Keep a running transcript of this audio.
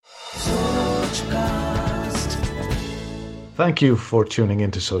Thank you for tuning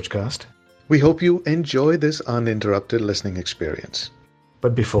into Sochcast. We hope you enjoy this uninterrupted listening experience.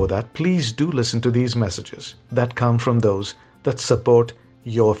 But before that, please do listen to these messages that come from those that support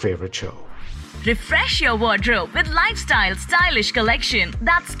your favorite show. Refresh your wardrobe with lifestyle stylish collection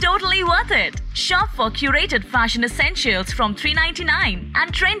that's totally worth it. Shop for curated fashion essentials from $3.99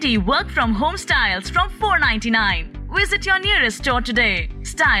 and trendy work from home styles from $4.99. Visit your nearest store today.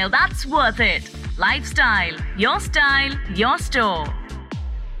 Style that's worth it. Lifestyle, your store.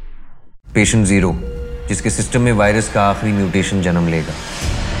 Patient zero, जिसके system में virus का आखिरी mutation जन्म लेगा,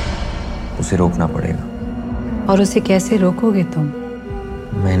 उसे रोकना पड़ेगा। और उसे कैसे रोकोगे तुम?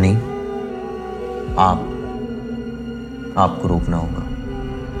 मैं नहीं, आपको रोकना होगा।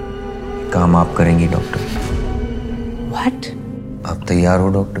 काम आप करेंगी डॉक्टर। What? आप तैयार हो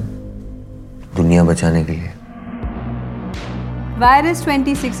डॉक्टर? दुनिया बचाने के लिए। वायरस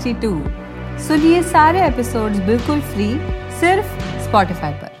 2062 सुनिए सारे एपिसोड्स बिल्कुल फ्री सिर्फ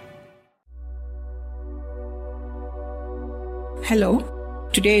Spotify पर। Hello,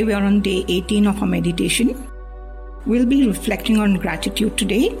 today we are on day 18 of our meditation. We'll be reflecting on gratitude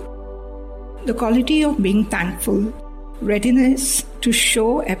today. The quality of being thankful, readiness to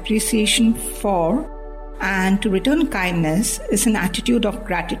show appreciation for and to return kindness is an attitude of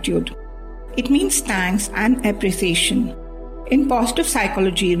gratitude. It means thanks and appreciation. In positive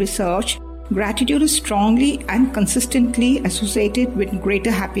psychology research, gratitude is strongly and consistently associated with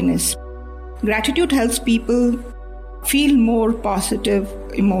greater happiness. Gratitude helps people feel more positive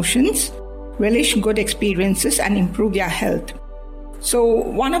emotions, relish good experiences, and improve their health. So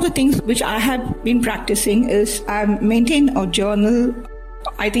one of the things which I have been practicing is I've maintained a journal.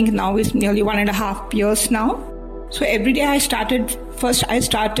 I think now it's nearly 1.5 years now. So every day I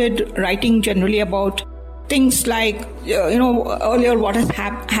started writing generally about things like, earlier what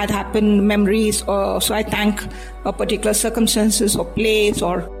had happened, memories, or so I thank a particular circumstances or place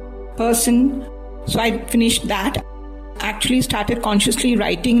or person. So I finished that. Actually started consciously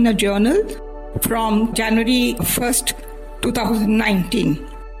writing in a journal from January 1st, 2019.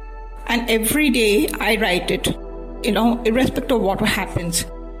 And every day I write it, irrespective of what happens.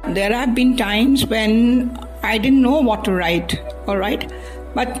 There have been times when I didn't know what to write, all right?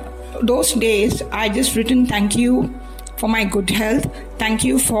 But those days I just written thank you for my good health, thank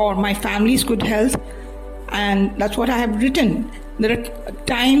you for my family's good health, and that's what I have written. There are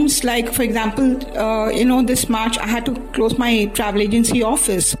times like, for example, this March I had to close my travel agency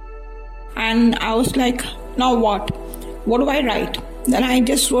office. And I was like, now what? What do I write? Then I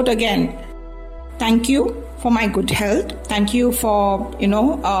just wrote again, thank you for my good health. Thank you for,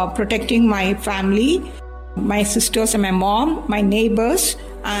 protecting my family, my sisters and my mom, my neighbors,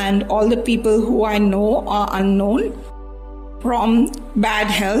 and all the people who I know are unknown from bad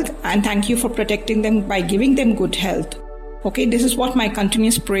health. And thank you for protecting them by giving them good health. Okay, this is what my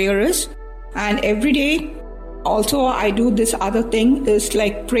continuous prayer is. And every day, also I do this other thing is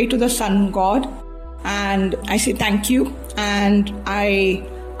like pray to the sun god. And I say thank you. And I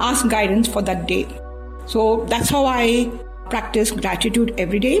ask guidance for that day. So that's how I practice gratitude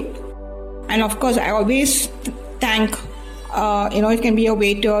every day. And of course, I always thank, it can be a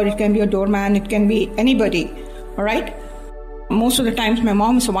waiter, it can be a doorman, it can be anybody. All right. Most of the times my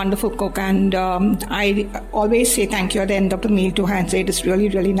mom is a wonderful cook, and I always say thank you at the end of the meal to her and say it is really,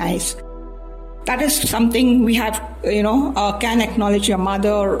 really nice. That is something we have, can acknowledge your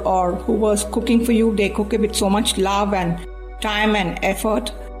mother or who was cooking for you. They cook it with so much love and time and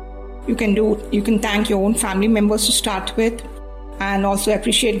effort. You can thank your own family members to start with, and also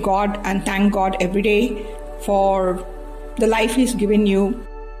appreciate God and thank God every day for the life He's given you,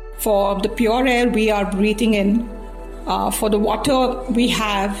 for the pure air we are breathing in, for the water we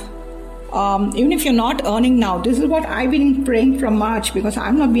have. Even if you're not earning now, this is what I've been praying from March, because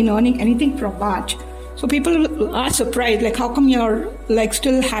I've not been earning anything from March. So people are surprised, like, how come you're like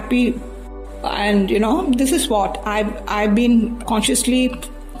still happy? And this is what I've been consciously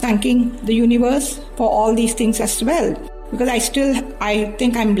thanking the universe for all these things as well, because I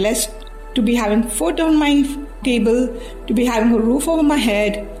think I'm blessed to be having food on my table, to be having a roof over my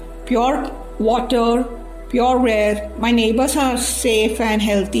head, pure water, pure air. My neighbors are safe and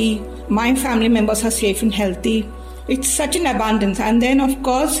healthy. My family members are safe and healthy. It's such an abundance. And then, of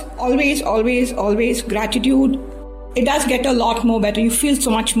course, always, always, always gratitude. It does get a lot more better. You feel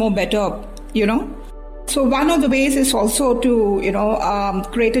so much more better, So one of the ways is also to,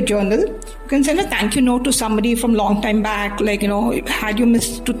 create a journal. You can send a thank you note to somebody from long time back. Like, had you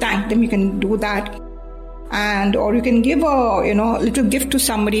missed to thank them, you can do that. Or you can give a, little gift to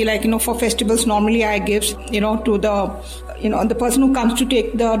somebody, like, for festivals, normally I give, to the the person who comes to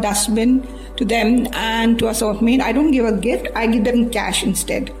take the dustbin to them and to a self-made, I don't give a gift, I give them cash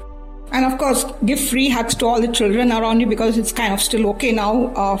instead. And of course, give free hugs to all the children around you because it's kind of still okay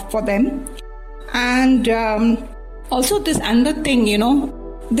now for them. And also this another thing,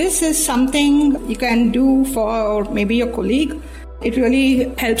 this is something you can do for maybe your colleague. It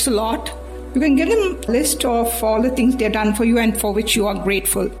really helps a lot. You can give them a list of all the things they've done for you and for which you are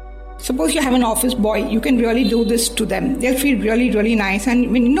grateful. Suppose you have an office boy, you can really do this to them. They'll feel really, really nice.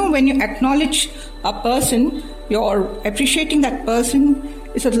 And when you acknowledge a person, you're appreciating that person.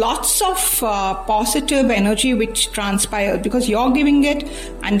 It's lots of positive energy which transpires because you're giving it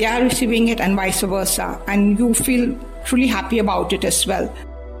and they are receiving it and vice versa. And you feel truly happy about it as well.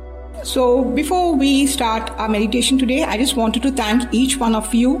 So before we start our meditation today, I just wanted to thank each one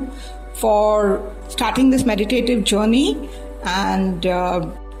of you for starting this meditative journey and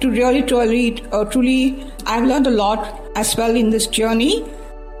to really, truly, I've learned a lot as well in this journey.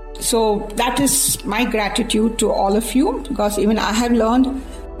 So that is my gratitude to all of you because even I have learned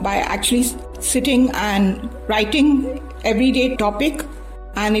by actually sitting and writing everyday topic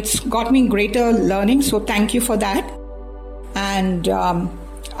and it's got me greater learning. So thank you for that. And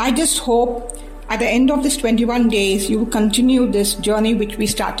I just hope at the end of this 21 days, you will continue this journey which we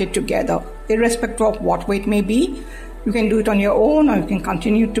started together, irrespective of what way it may be. You can do it on your own or you can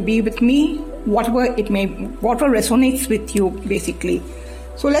continue to be with me, whatever resonates with you basically.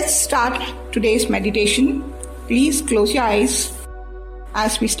 So let's start today's meditation. Please close your eyes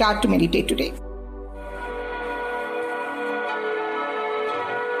as we start to meditate today.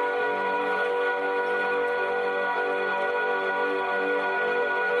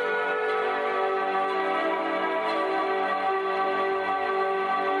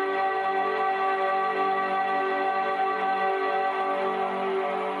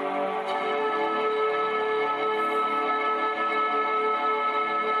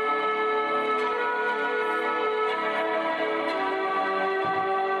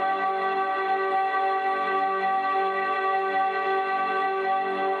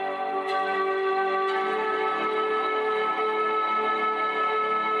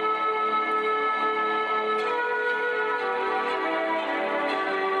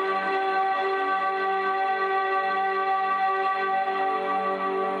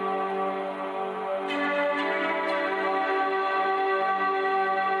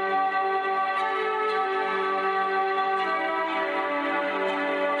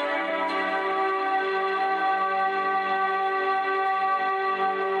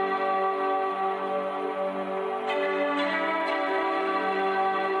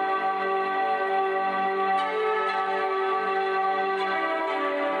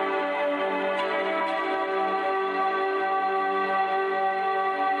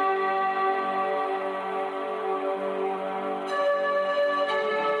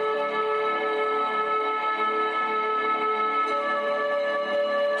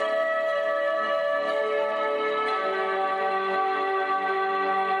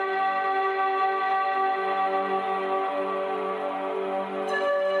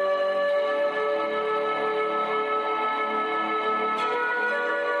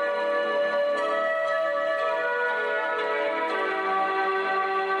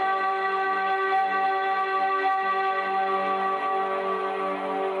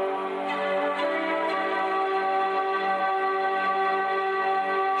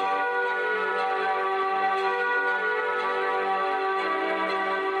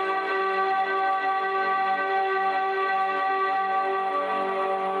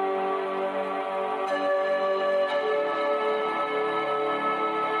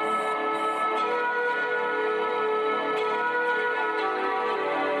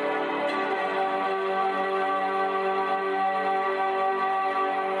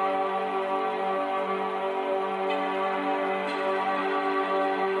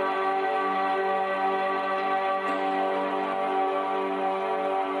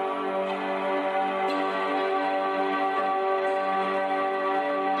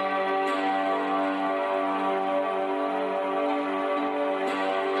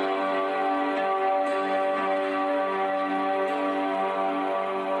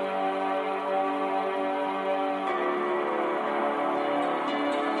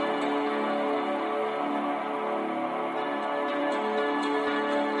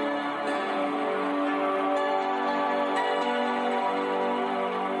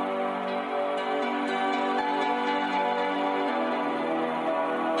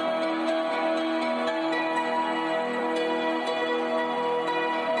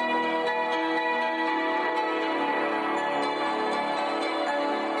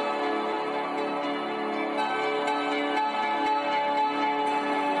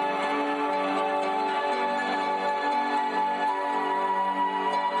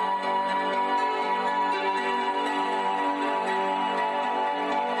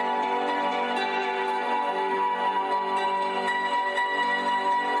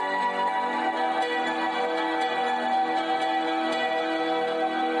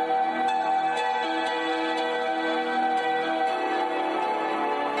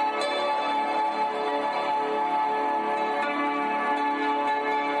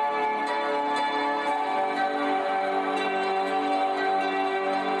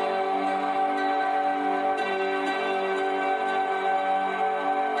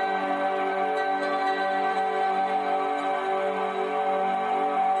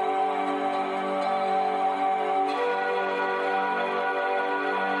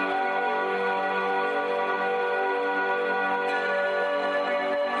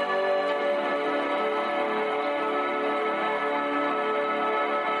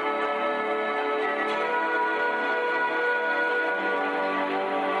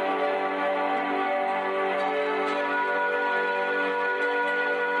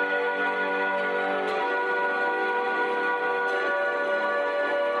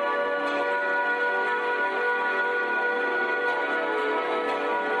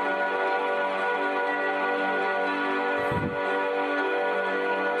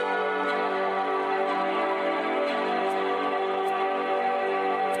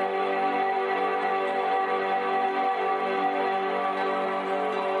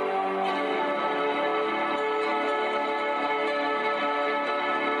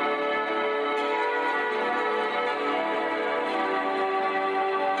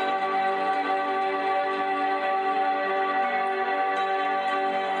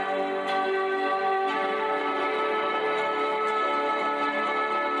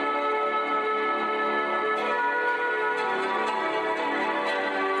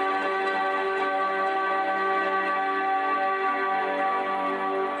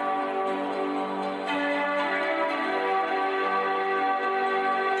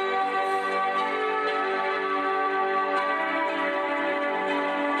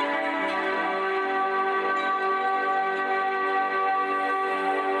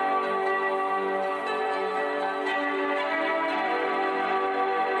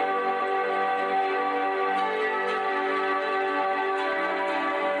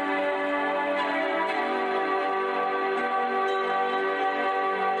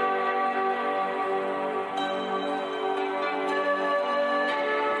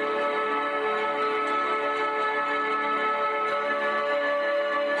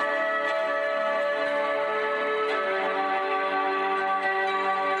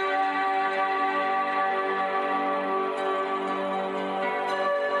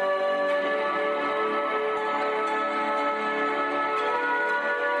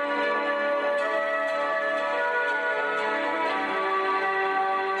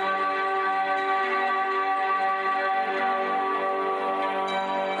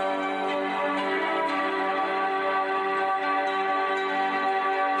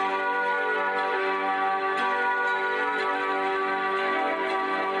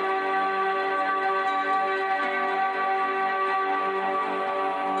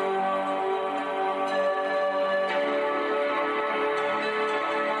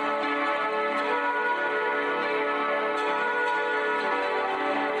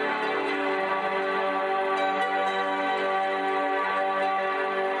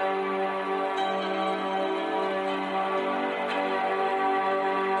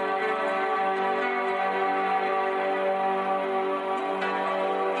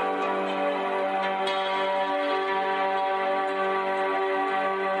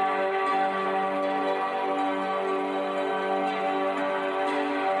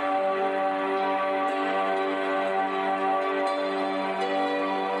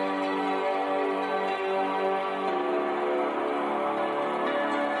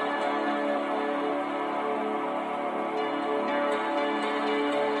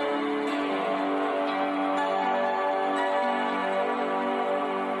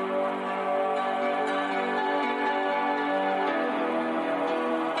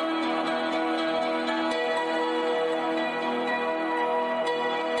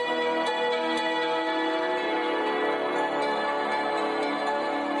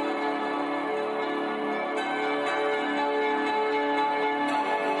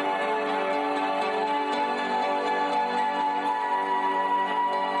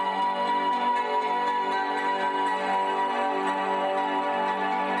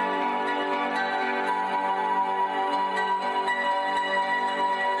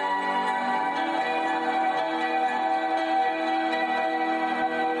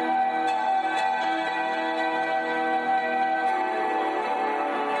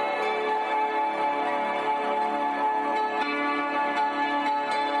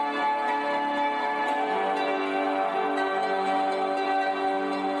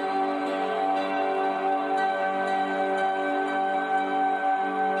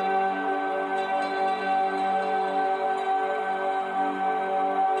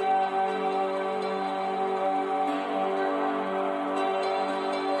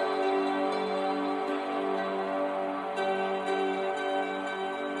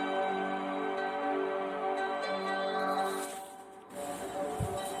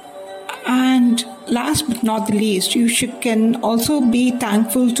 last but not the least, you can also be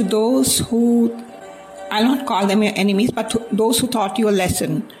thankful to those who, I'll not call them your enemies, but those who taught you a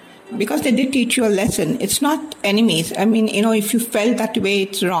lesson. Because they did teach you a lesson. It's not enemies. I mean, if you felt that way,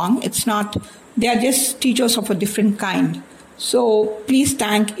 it's wrong. It's not. They are just teachers of a different kind. So please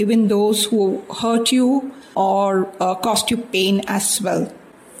thank even those who hurt you or caused you pain as well.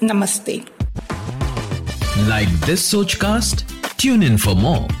 Namaste. Like this Sochcast? Tune in for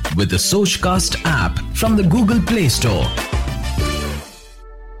more with the Sochcast app from the Google Play Store.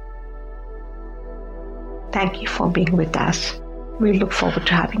 Thank you for being with us. We look forward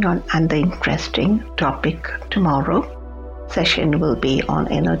to having on another interesting topic tomorrow. Session will be on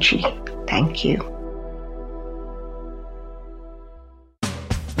energy. Thank you.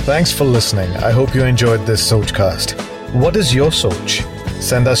 Thanks for listening. I hope you enjoyed this Sochcast. What is your Soch?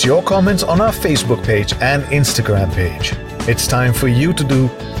 Send us your comments on our Facebook page and Instagram page. It's time for you to do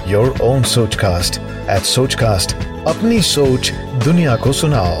your own Sochcast at Sochcast. Apni Soch Duniya ko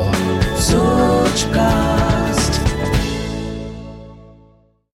sunao. Sochcast.